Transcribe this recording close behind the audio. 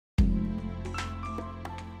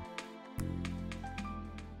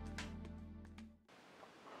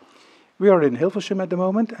We are in Hilversum at the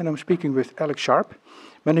moment, and I'm speaking with Alec Sharp,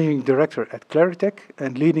 Managing Director at Claritech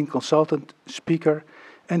and leading consultant, speaker,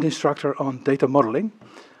 and instructor on data modeling.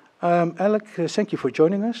 Alec, thank you for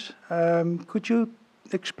joining us. Could you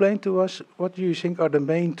explain to us what you think are the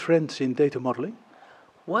main trends in data modeling?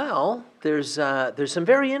 Well, there's some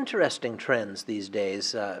very interesting trends these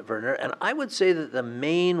days, Werner, and I would say that the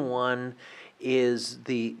main one is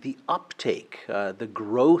the uptake, the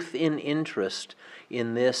growth in interest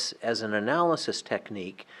in this as an analysis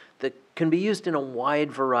technique that can be used in a wide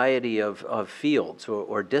variety of fields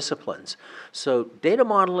or disciplines. So data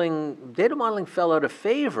modeling fell out of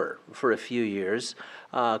favor for a few years,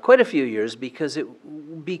 quite a few years, because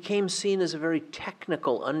it became seen as a very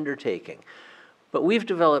technical undertaking. But we've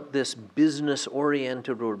developed this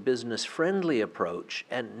business-oriented or business-friendly approach,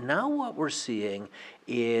 and now what we're seeing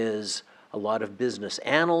is a lot of business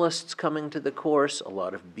analysts coming to the course, a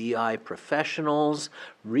lot of BI professionals.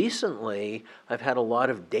 Recently, I've had a lot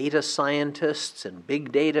of data scientists and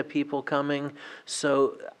big data people coming.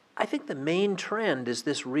 So I think the main trend is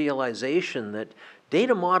this realization that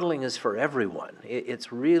data modeling is for everyone. It's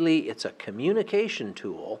a communication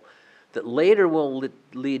tool that later will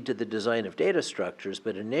lead to the design of data structures,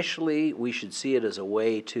 but initially we should see it as a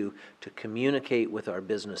way to communicate with our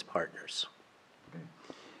business partners. Okay.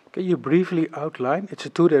 Can you briefly outline, it's a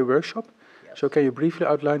two-day workshop, yes. So can you briefly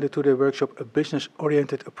outline the two-day workshop, a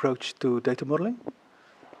business-oriented approach to data modeling?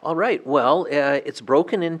 All right, well, it's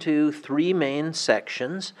broken into three main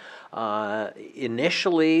sections.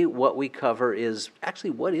 Initially, what we cover is actually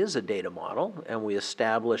what is a data model, and we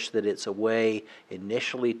establish that it's a way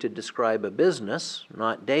initially to describe a business,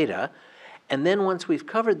 not data. And then once we've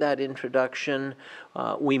covered that introduction,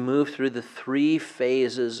 we move through the three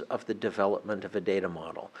phases of the development of a data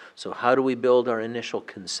model. So how do we build our initial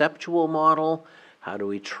conceptual model? How do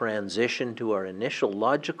we transition to our initial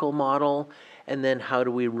logical model? And then how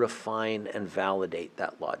do we refine and validate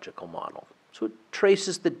that logical model? So it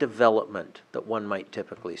traces the development that one might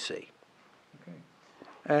typically see. Okay.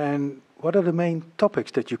 And what are the main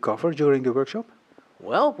topics that you cover during the workshop?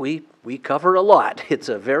 Well, we cover a lot. It's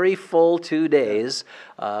a very full 2 days,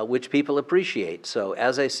 which people appreciate. So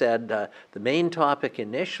as I said, the main topic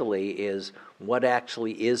initially is what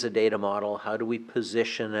actually is a data model, how do we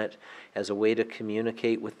position it as a way to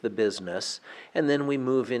communicate with the business, and then we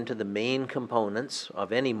move into the main components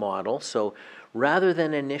of any model. So rather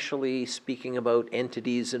than initially speaking about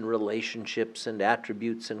entities and relationships and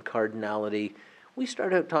attributes and cardinality, we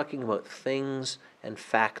start out talking about things and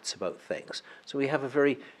facts about things. So we have a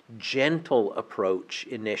very gentle approach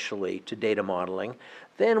initially to data modeling.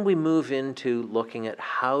 Then we move into looking at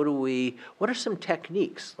what are some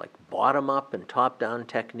techniques, like bottom-up and top-down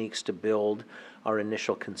techniques to build our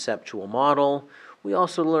initial conceptual model. We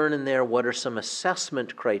also learn in there what are some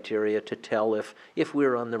assessment criteria to tell if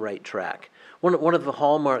we're on the right track. One of the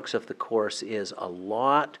hallmarks of the course is a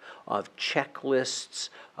lot of checklists,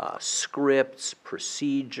 scripts,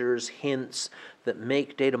 procedures, hints that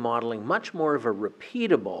make data modeling much more of a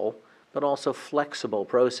repeatable but also flexible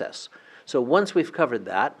process. So once we've covered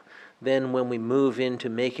that, then when we move into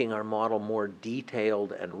making our model more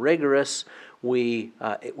detailed and rigorous, we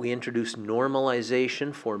introduce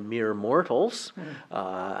normalization for mere mortals,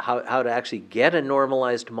 how to actually get a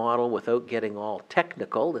normalized model without getting all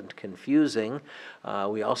technical and confusing.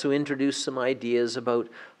 We also introduce some ideas about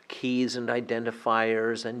keys and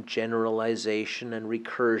identifiers and generalization and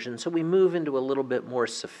recursion. So we move into a little bit more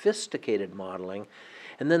sophisticated modeling.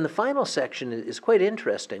 And then the final section is quite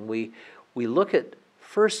interesting. We look at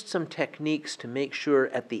first some techniques to make sure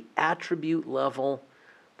at the attribute level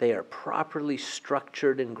they are properly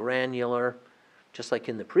structured and granular. Just like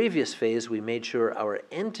in the previous phase, we made sure our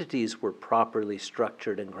entities were properly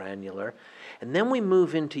structured and granular. And then we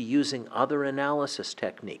move into using other analysis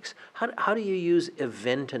techniques. How do you use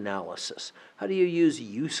event analysis? How do you use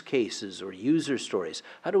use cases or user stories?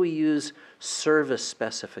 How do we use service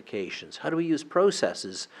specifications? How do we use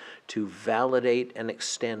processes to validate and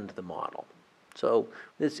extend the model? So,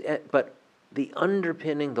 but the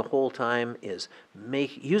underpinning the whole time is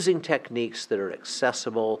using techniques that are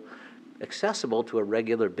accessible to a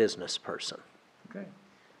regular business person. Okay.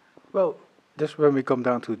 Well, that's when we come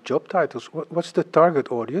down to job titles. What's the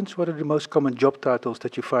target audience? What are the most common job titles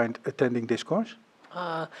that you find attending this course?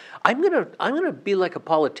 I'm gonna be like a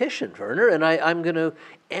politician, Werner, and I'm gonna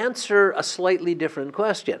answer a slightly different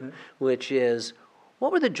question, which is,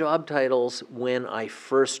 what were the job titles when I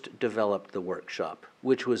first developed the workshop,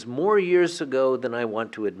 which was more years ago than I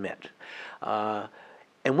want to admit. And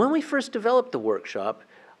when we first developed the workshop,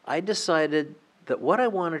 I decided that what I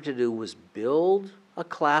wanted to do was build a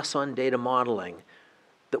class on data modeling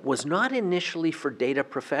that was not initially for data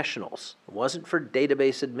professionals. It wasn't for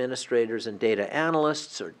database administrators and data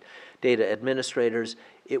analysts or data administrators.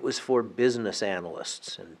 It was for business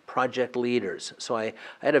analysts and project leaders. So I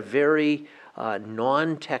had a very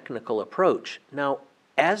non-technical approach. Now,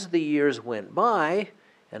 as the years went by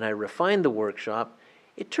and I refined the workshop,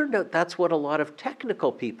 it turned out that's what a lot of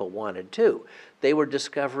technical people wanted too. They were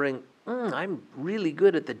discovering, I'm really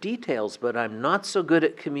good at the details, but I'm not so good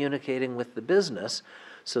at communicating with the business.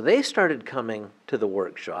 So they started coming to the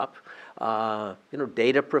workshop,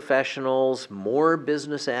 data professionals, more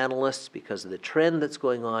business analysts because of the trend that's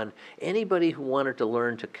going on, anybody who wanted to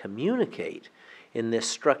learn to communicate in this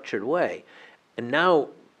structured way. And now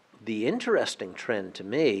the interesting trend to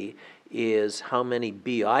me is how many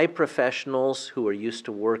BI professionals who are used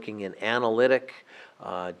to working in analytic,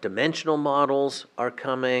 dimensional models are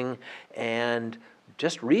coming, and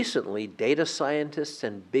just recently, data scientists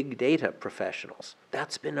and big data professionals.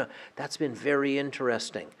 That's been very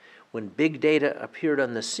interesting. When big data appeared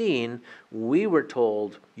on the scene, we were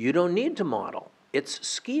told, you don't need to model. It's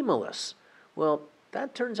schemaless. Well,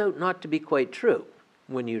 that turns out not to be quite true.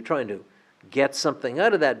 When you're trying to get something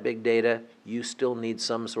out of that big data, you still need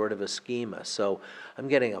some sort of a schema. So I'm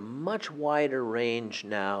getting a much wider range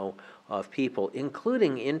now of people,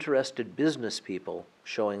 including interested business people,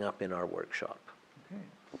 showing up in our workshop.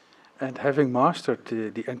 And having mastered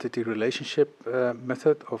the entity relationship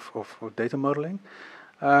method of data modeling,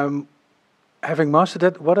 having mastered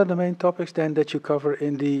that, what are the main topics then that you cover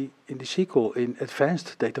in the sequel in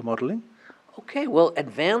advanced data modeling? Okay, well,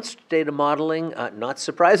 advanced data modeling, not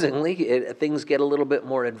surprisingly, things get a little bit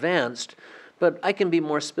more advanced, but I can be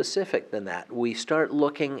more specific than that. We start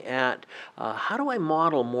looking at how do I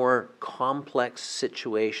model more complex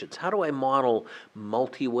situations? How do I model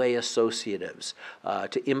multi-way associatives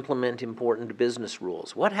to implement important business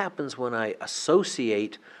rules? What happens when I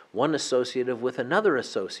associate one associative with another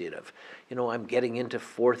associative? I'm getting into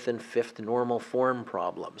fourth and fifth normal form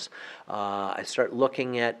problems. I start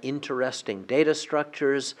looking at interesting data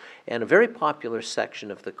structures, and a very popular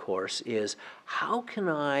section of the course is how can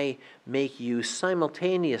I make use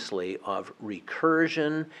simultaneously of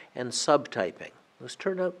recursion and subtyping? Those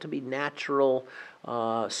turn out to be natural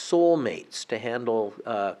soulmates to handle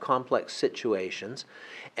complex situations.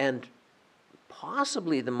 And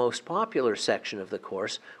possibly the most popular section of the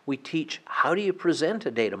course, we teach how do you present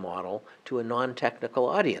a data model to a non-technical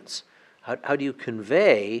audience? How do you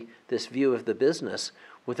convey this view of the business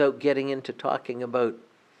without getting into talking about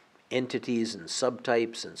entities and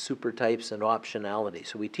subtypes and supertypes and optionality?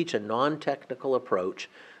 So we teach a non-technical approach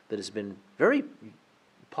that has been very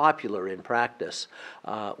popular in practice.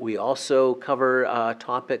 We also cover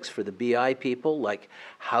topics for the BI people, like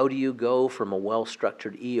how do you go from a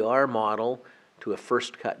well-structured ER model to a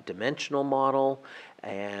first-cut dimensional model,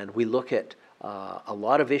 and we look at a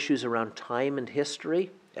lot of issues around time and history.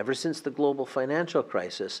 Ever since the global financial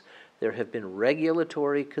crisis, there have been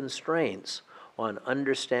regulatory constraints on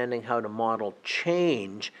understanding how to model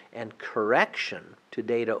change and correction to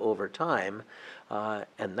data over time,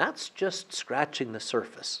 and that's just scratching the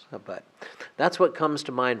surface. But that's what comes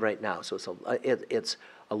to mind right now. So it's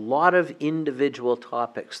a lot of individual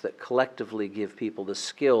topics that collectively give people the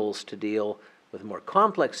skills to deal with more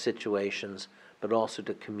complex situations, but also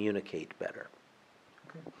to communicate better.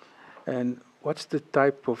 Okay. And what's the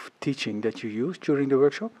type of teaching that you use during the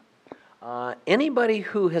workshop? Anybody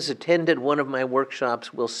who has attended one of my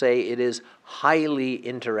workshops will say it is highly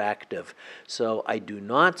interactive. So I do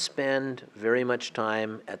not spend very much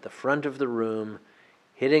time at the front of the room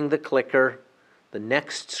hitting the clicker, the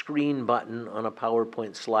next screen button on a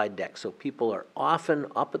PowerPoint slide deck. So people are often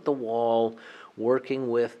up at the wall working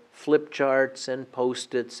with flip charts and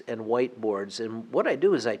Post-its and whiteboards. And what I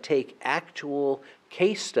do is I take actual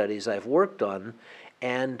case studies I've worked on,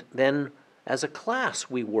 and then as a class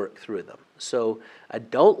we work through them. So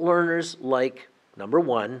adult learners like, number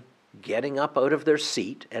one, getting up out of their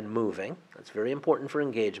seat and moving. That's very important for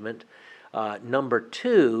engagement. Number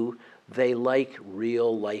two, they like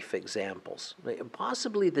real life examples.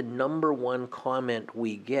 Possibly the number one comment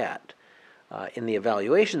we get in the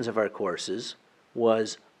evaluations of our courses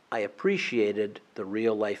was, I appreciated the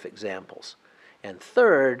real life examples. And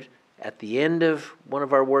third, at the end of one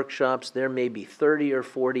of our workshops, there may be 30 or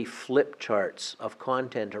 40 flip charts of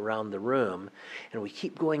content around the room, and we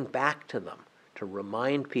keep going back to them to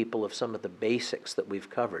remind people of some of the basics that we've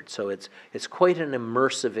covered. So it's quite an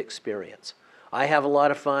immersive experience. I have a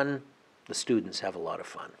lot of fun. The students have a lot of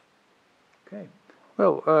fun. Okay.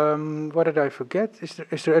 Well, what did I forget?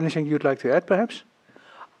 Is there anything you'd like to add, perhaps?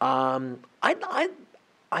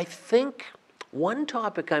 I think One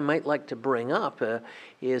topic I might like to bring up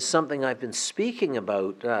is something I've been speaking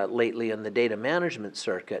about lately in the data management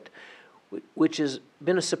circuit, which has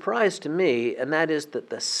been a surprise to me, and that is that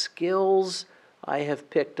the skills I have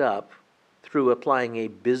picked up through applying a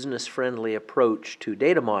business-friendly approach to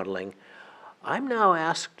data modeling, I'm now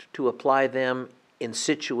asked to apply them in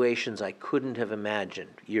situations I couldn't have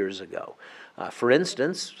imagined years ago. For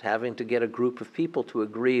instance, having to get a group of people to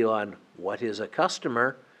agree on what is a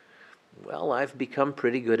customer, well, I've become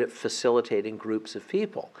pretty good at facilitating groups of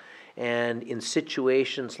people. And in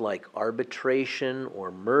situations like arbitration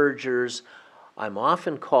or mergers, I'm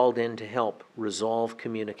often called in to help resolve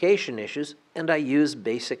communication issues, and I use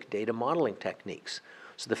basic data modeling techniques.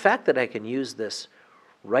 So the fact that I can use this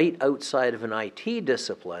right outside of an IT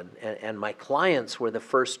discipline, and my clients were the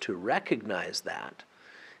first to recognize that,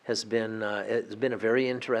 has been a very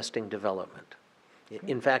interesting development.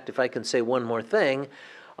 In fact, if I can say one more thing,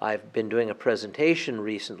 I've been doing a presentation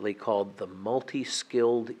recently called The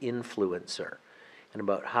Multi-Skilled Influencer, and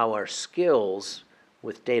about how our skills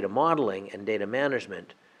with data modeling and data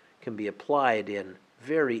management can be applied in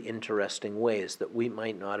very interesting ways that we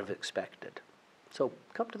might not have expected. So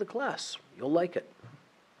come to the class. You'll like it.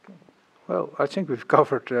 Well, I think we've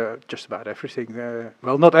covered just about everything.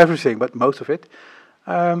 Well, not everything, but most of it.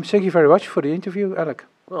 Thank you very much for the interview, Alec.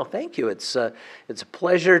 Well, thank you. It's a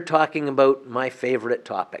pleasure talking about my favorite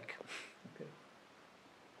topic.